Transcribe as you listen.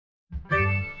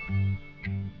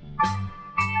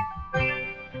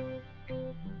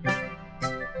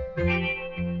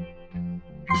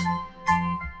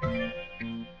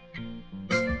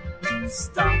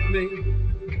Stop me,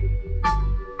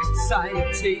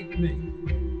 citate me.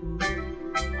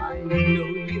 I know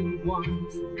you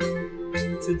want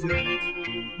to do it.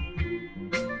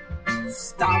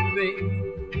 Stop me,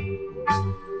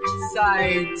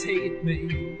 citate me.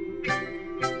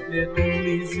 It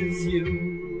pleases you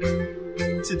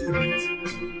to do it.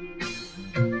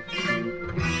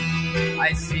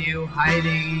 I see you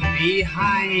hiding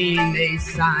behind a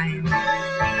sign,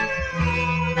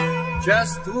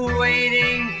 just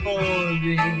waiting for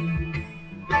me.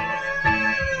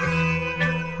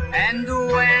 And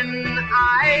when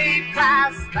I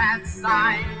pass that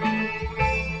sign,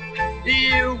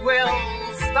 you will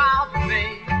stop me.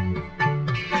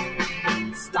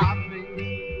 Stop me,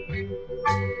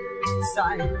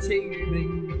 citate me.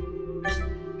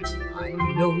 I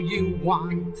know you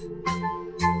want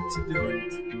to do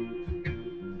it.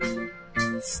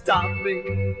 Stop me,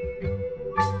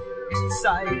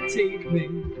 citate me.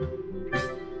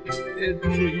 It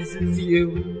pleases you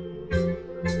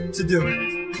to do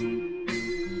it.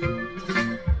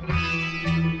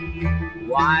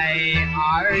 Why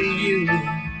are you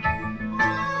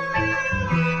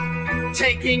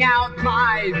taking out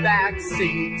my back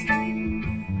seat?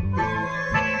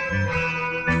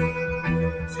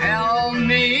 Tell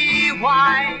me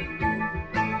why.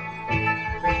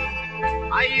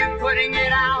 Are you putting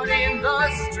it out in the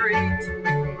street?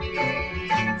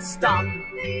 Stop,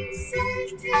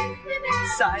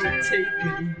 citate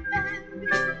me.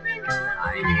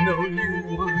 I know you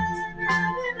want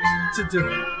to do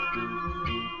it.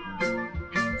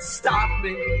 Stop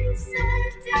me,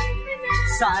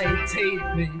 citate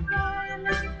me.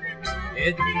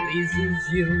 It pleases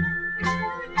you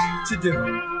to do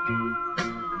it.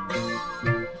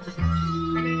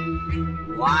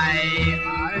 Why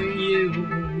are you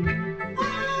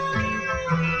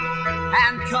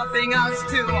handcuffing us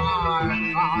to our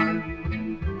car?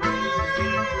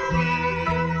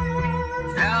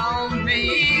 Tell me,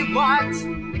 what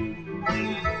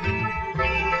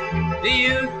do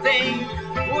you think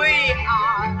we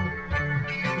are?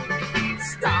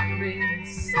 Stop me,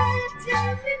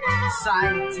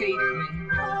 citate me.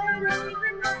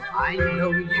 I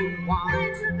know you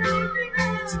want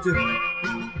to do it.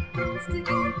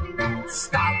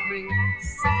 Stop me,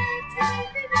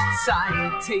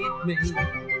 citate me.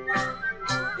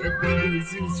 It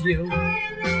pleases you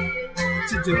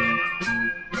to do it.